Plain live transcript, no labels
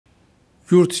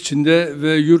Yurt içinde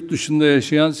ve yurt dışında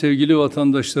yaşayan sevgili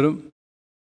vatandaşlarım,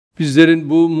 bizlerin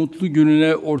bu mutlu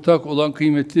gününe ortak olan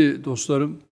kıymetli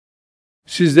dostlarım,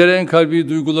 sizlere en kalbi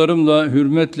duygularımla,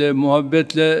 hürmetle,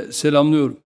 muhabbetle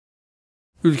selamlıyorum.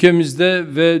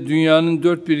 Ülkemizde ve dünyanın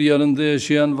dört bir yanında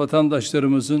yaşayan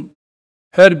vatandaşlarımızın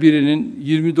her birinin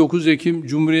 29 Ekim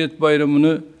Cumhuriyet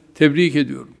Bayramı'nı tebrik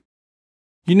ediyorum.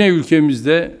 Yine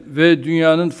ülkemizde ve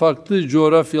dünyanın farklı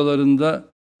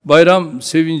coğrafyalarında bayram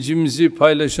sevincimizi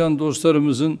paylaşan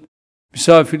dostlarımızın,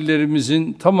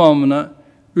 misafirlerimizin tamamına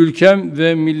ülkem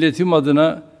ve milletim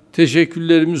adına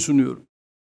teşekkürlerimi sunuyorum.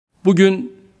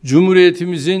 Bugün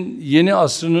Cumhuriyetimizin yeni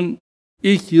asrının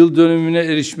ilk yıl dönümüne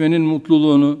erişmenin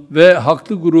mutluluğunu ve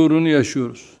haklı gururunu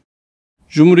yaşıyoruz.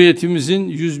 Cumhuriyetimizin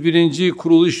 101.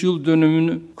 kuruluş yıl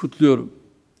dönümünü kutluyorum.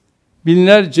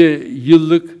 Binlerce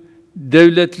yıllık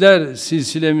devletler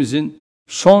silsilemizin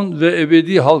son ve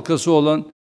ebedi halkası olan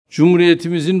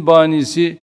Cumhuriyetimizin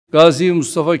banisi Gazi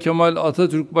Mustafa Kemal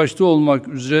Atatürk başta olmak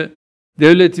üzere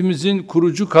devletimizin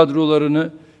kurucu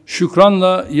kadrolarını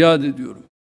şükranla yad ediyorum.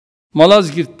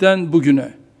 Malazgirt'ten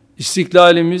bugüne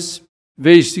istiklalimiz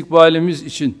ve istikbalimiz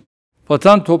için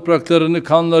vatan topraklarını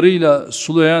kanlarıyla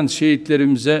sulayan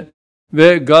şehitlerimize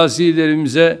ve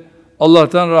gazilerimize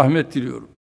Allah'tan rahmet diliyorum.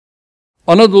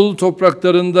 Anadolu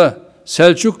topraklarında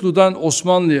Selçuklu'dan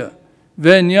Osmanlı'ya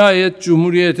ve nihayet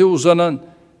Cumhuriyet'e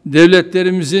uzanan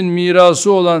devletlerimizin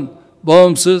mirası olan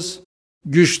bağımsız,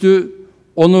 güçlü,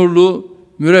 onurlu,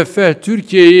 müreffeh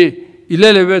Türkiye'yi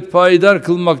ilelebet payidar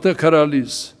kılmakta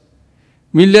kararlıyız.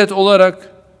 Millet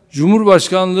olarak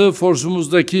Cumhurbaşkanlığı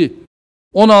forsumuzdaki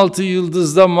 16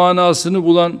 yıldızda manasını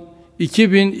bulan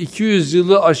 2200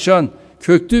 yılı aşan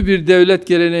köklü bir devlet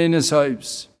geleneğine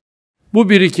sahibiz. Bu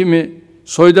birikimi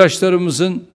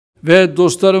soydaşlarımızın ve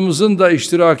dostlarımızın da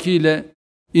iştirakiyle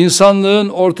insanlığın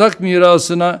ortak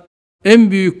mirasına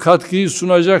en büyük katkıyı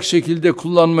sunacak şekilde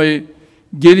kullanmayı,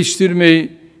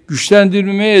 geliştirmeyi,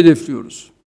 güçlendirmeyi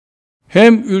hedefliyoruz.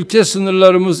 Hem ülke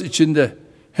sınırlarımız içinde,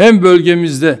 hem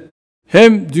bölgemizde,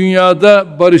 hem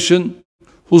dünyada barışın,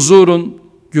 huzurun,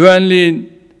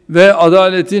 güvenliğin ve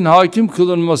adaletin hakim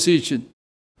kılınması için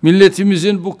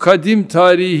milletimizin bu kadim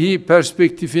tarihi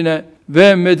perspektifine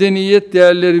ve medeniyet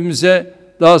değerlerimize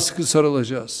daha sıkı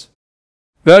sarılacağız.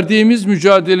 Verdiğimiz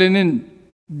mücadelenin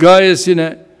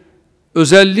gayesine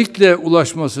özellikle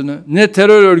ulaşmasını ne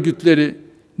terör örgütleri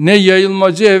ne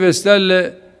yayılmacı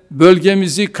heveslerle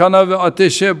bölgemizi kana ve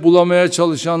ateşe bulamaya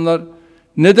çalışanlar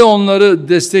ne de onları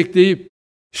destekleyip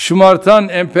şımartan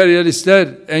emperyalistler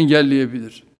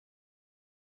engelleyebilir.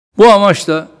 Bu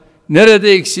amaçla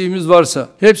nerede eksiğimiz varsa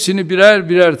hepsini birer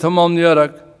birer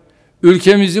tamamlayarak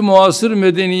ülkemizi muasır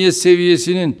medeniyet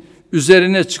seviyesinin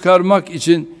üzerine çıkarmak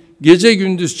için gece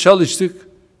gündüz çalıştık,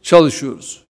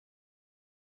 çalışıyoruz.